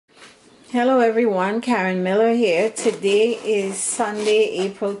Hello everyone, Karen Miller here. Today is Sunday,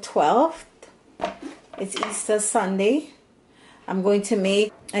 April 12th. It's Easter Sunday. I'm going to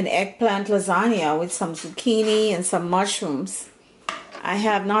make an eggplant lasagna with some zucchini and some mushrooms. I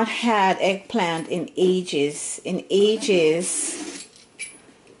have not had eggplant in ages. I'm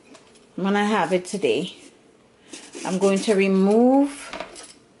gonna have it today. I'm going to remove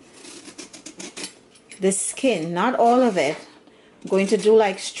the skin, not all of it. I'm going to do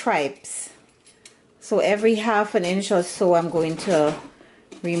like stripes. So every half an inch or so I'm going to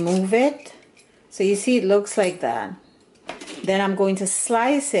remove it. So you see it looks like that. Then I'm going to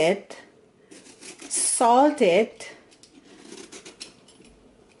slice it, salt it,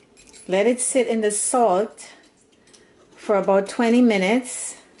 let it sit in the salt for about 20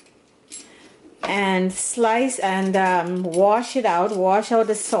 minutes and slice and wash it out, wash out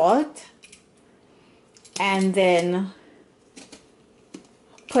the salt, and then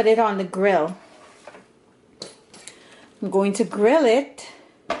put it on the grill. I'm going to grill it,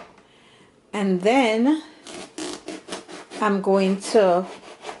 and then I'm going to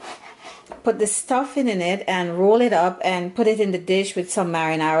put the stuffing in it and roll it up and put it in the dish with some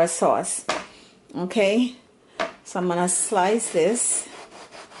marinara sauce. Okay, so I'm gonna slice this.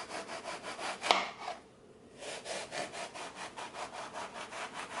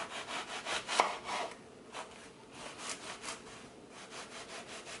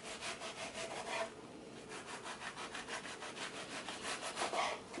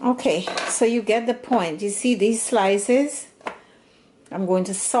 Okay, so you get the point. You see these slices? I'm going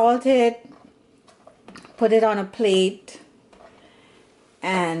to salt it, put it on a plate,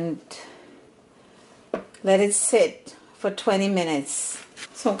 and let it sit for 20 minutes.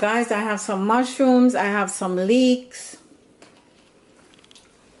 So guys, I have some mushrooms, I have some leeks,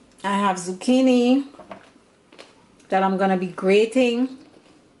 I have zucchini that I'm gonna be grating.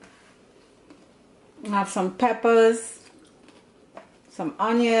 I have some peppers, some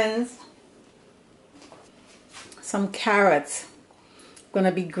onions, some carrots. I'm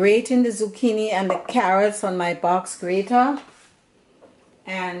gonna be grating the zucchini and the carrots on my box grater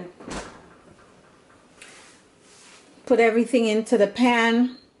and put everything into the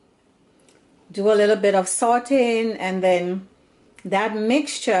pan, do a little bit of sautéing, and then that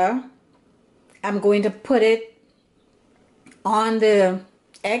mixture I'm going to put it on the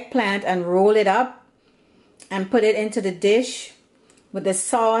eggplant and roll it up and put it into the dish with the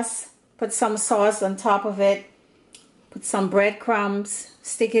sauce. Put some sauce on top of it, put some breadcrumbs,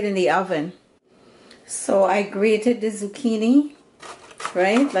 stick it in the oven. So I grated the zucchini,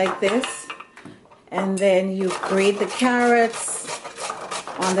 right, like this, and then you grate the carrots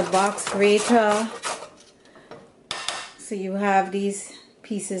on the box grater, so you have these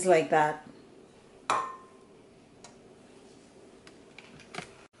pieces like that.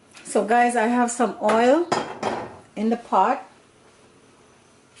 So guys, I have some oil in the pot.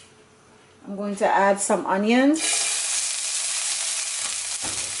 I'm going to add some onions,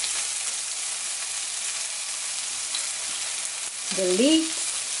 the leeks,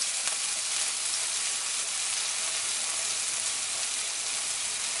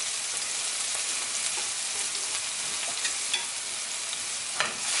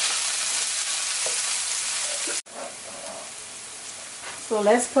 so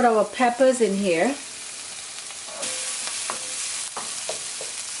let's put our peppers in here.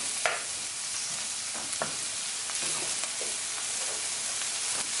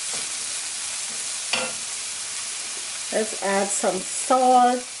 Let's add some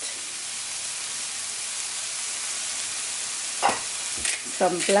salt,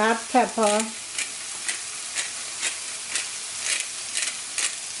 some black pepper,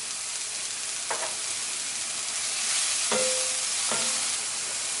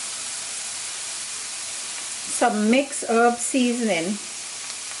 some mixed herb seasoning,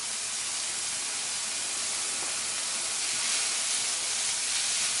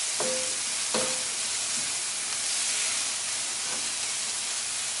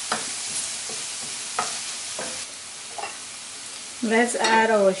 let's add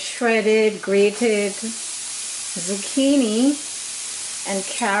our shredded, grated zucchini and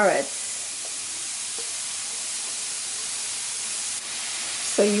carrots.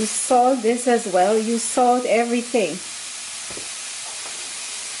 So you salt this as well. You salt everything.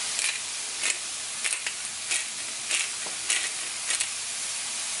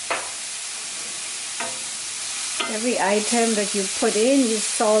 Every item that you put in, you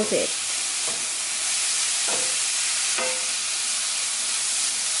salt it.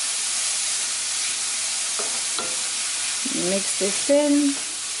 Mix this in.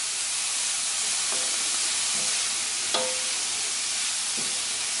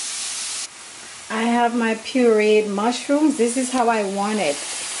 have my pureed mushrooms. This is how I want it.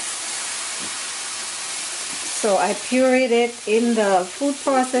 So I pureed it in the food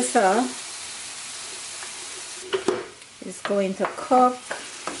processor. It's going to cook.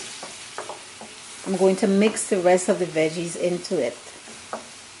 I'm going to mix the rest of the veggies into it.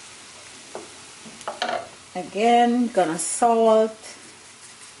 Again, gonna salt.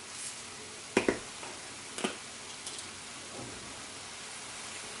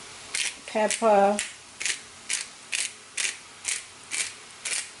 Pepper.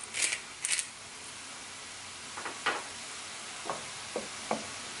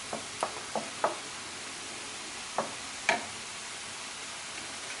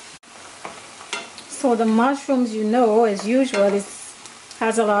 So the mushrooms, you know, as usual, it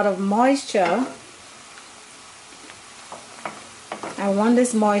has a lot of moisture. I want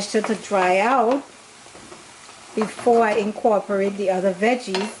this moisture to dry out before I incorporate the other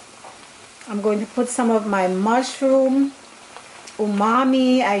veggies. I'm going to put some of my mushroom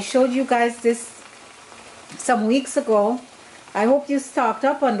umami. I showed you guys this some weeks ago. I hope you stocked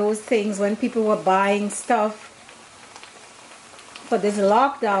up on those things when people were buying stuff for this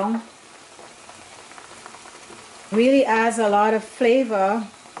lockdown. Really adds a lot of flavor.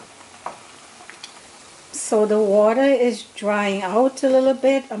 So the water is drying out a little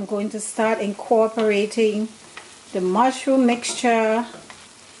bit. I'm going to start incorporating the mushroom mixture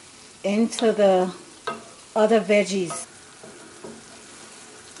into the other veggies.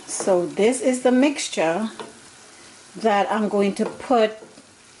 So this is the mixture that I'm going to put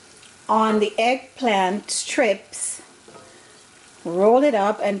on the eggplant strips, roll it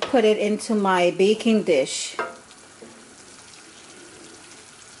up and put it into my baking dish.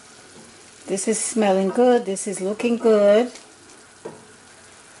 This is smelling good. This is looking good.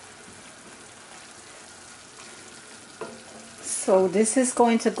 So this is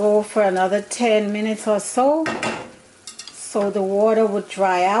going to go for another 10 minutes or so. So the water would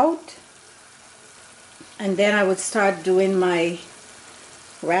dry out. And then I would start doing my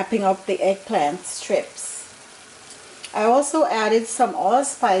wrapping up the eggplant strips. I also added some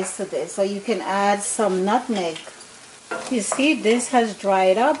allspice to this, so you can add some nutmeg. You see, this has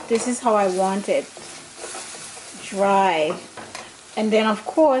dried up. This is how I want it. Dry. And then of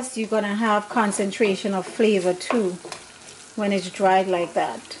course you're going to have concentration of flavor too when it's dried like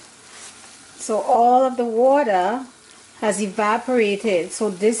that. So all of the water has evaporated. So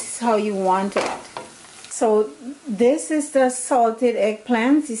this is how you want it. So this is the salted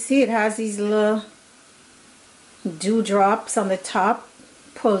eggplants. You see, it has these little dewdrops on the top.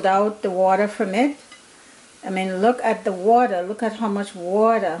 Pulled out the water from it. I mean, look at the water. Look at how much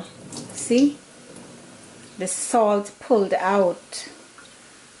water. See? The salt pulled out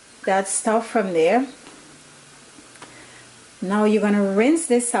that stuff from there. Now you're going to rinse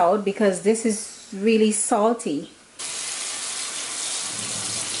this out because this is really salty.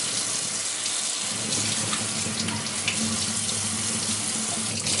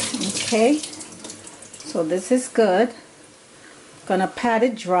 Okay. So this is good. Gonna pat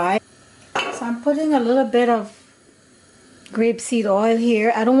it dry. So I'm putting a little bit of grapeseed oil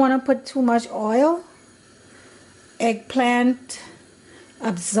here. I don't want to put too much oil. Eggplant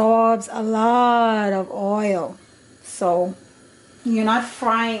absorbs a lot of oil. So you're not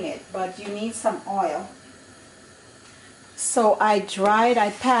frying it, but you need some oil. So I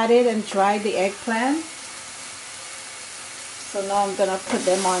patted and dried the eggplant. So now I'm gonna put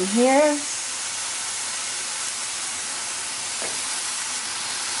them on here.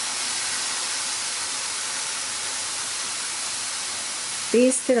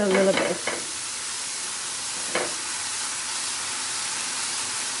 Baste it a little bit.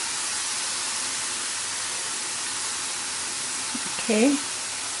 Okay.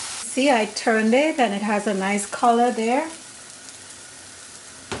 See, I turned it and it has a nice color there.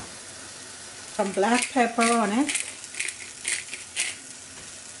 Some black pepper on it.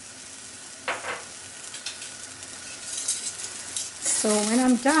 So when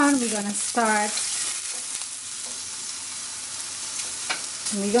I'm done, we're gonna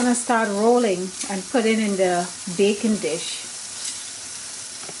start rolling and put it in the baking dish.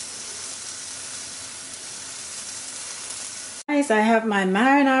 Guys, I have my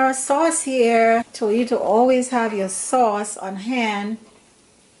marinara sauce here. I told you to always have your sauce on hand.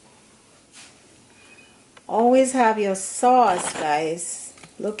 Always have your sauce, guys.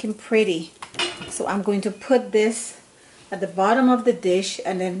 Looking pretty. So I'm going to put this at the bottom of the dish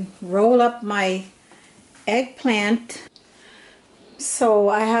and then roll up my eggplant. So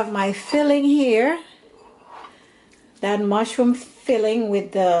I have my filling here, that mushroom filling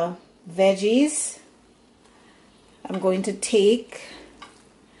with the veggies. I'm going to take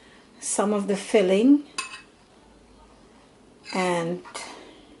some of the filling, and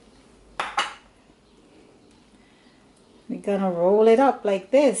we're gonna roll it up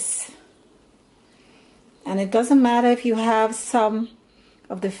like this. And it doesn't matter if you have some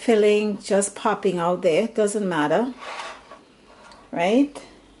of the filling just popping out there, it doesn't matter, right?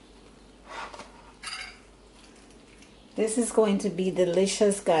 This is going to be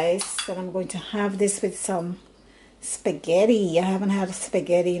delicious, guys, and I'm going to have this with some spaghetti. I haven't had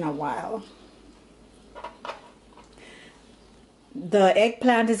spaghetti in a while. The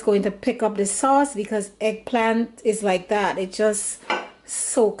eggplant is going to pick up the sauce because eggplant is like that. It just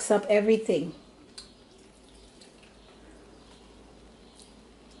soaks up everything.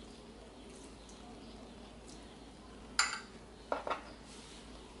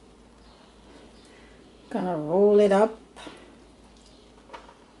 Gonna roll it up.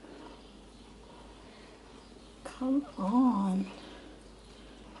 Come on.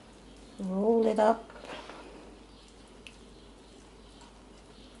 Roll it up.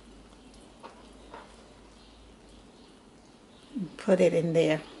 Put it in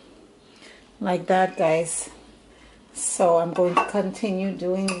there like that, guys. So I'm going to continue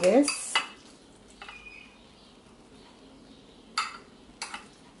doing this.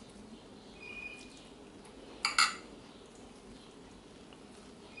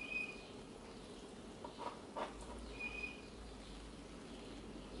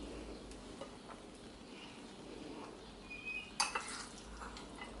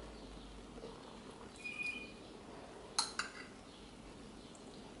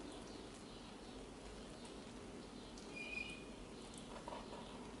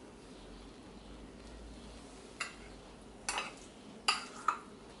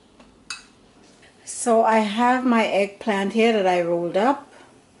 So I have my eggplant here that I rolled up.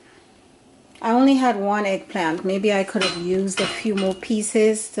 I only had one eggplant. Maybe I could have used a few more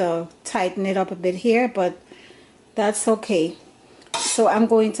pieces to tighten it up a bit here, but that's okay. So I'm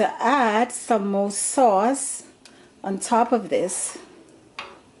going to add some more sauce on top of this.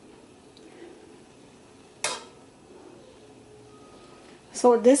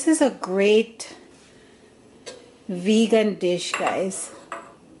 So this is a great vegan dish, guys.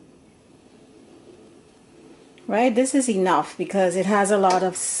 Right, this is enough because it has a lot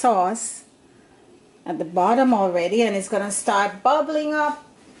of sauce at the bottom already, and it's gonna start bubbling up.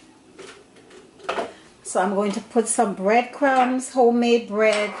 So I'm going to put some breadcrumbs, homemade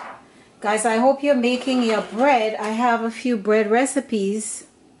bread. Guys, I hope you're making your bread. I have a few bread recipes.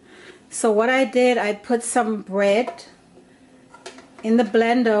 So what I did, I put some bread in the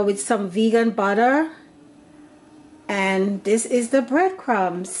blender with some vegan butter, and this is the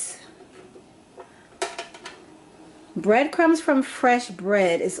breadcrumbs. Breadcrumbs from fresh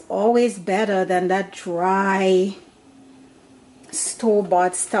bread is always better than that dry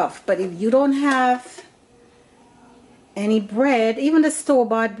store-bought stuff. But if you don't have any bread, even the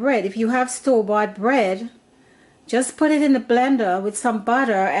store-bought bread, if you have store-bought bread, just put it in the blender with some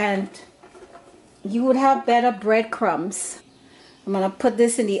butter and you would have better breadcrumbs. I'm gonna put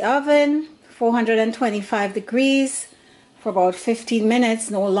this in the oven, 425 degrees, for about 15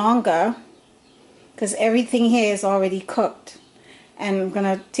 minutes, no longer, because everything here is already cooked. And I'm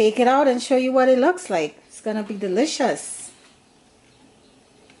gonna take it out and show you what it looks like. It's gonna be delicious.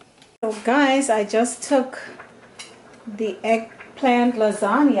 So guys, I just took the eggplant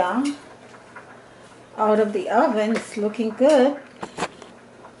lasagna out of the oven. It's looking good.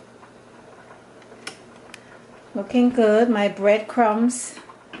 Looking good. My breadcrumbs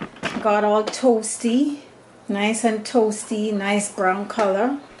got all toasty, nice and toasty, nice brown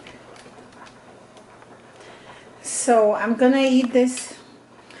color. So I'm gonna eat this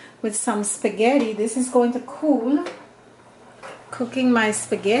with some spaghetti. This is going to cool. Cooking my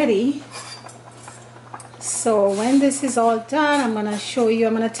spaghetti. So when this is all done, I'm gonna show you.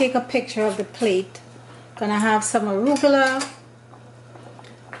 I'm gonna take a picture of the plate. Gonna have some arugula,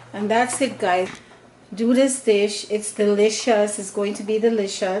 and that's it, guys. Do this dish. It's delicious. It's going to be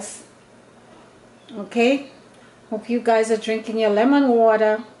delicious. Okay, hope you guys are drinking your lemon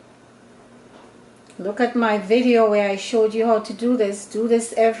water. Look at my video where I showed you how to do this. Do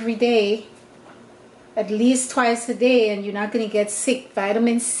this every day, at least twice a day, and you're not going to get sick.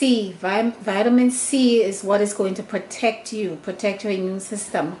 Vitamin C. Vitamin C is what is going to protect you, protect your immune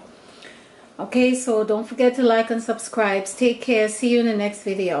system. Okay, so don't forget to like and subscribe. Take care. See you in the next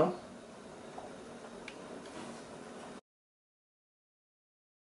video.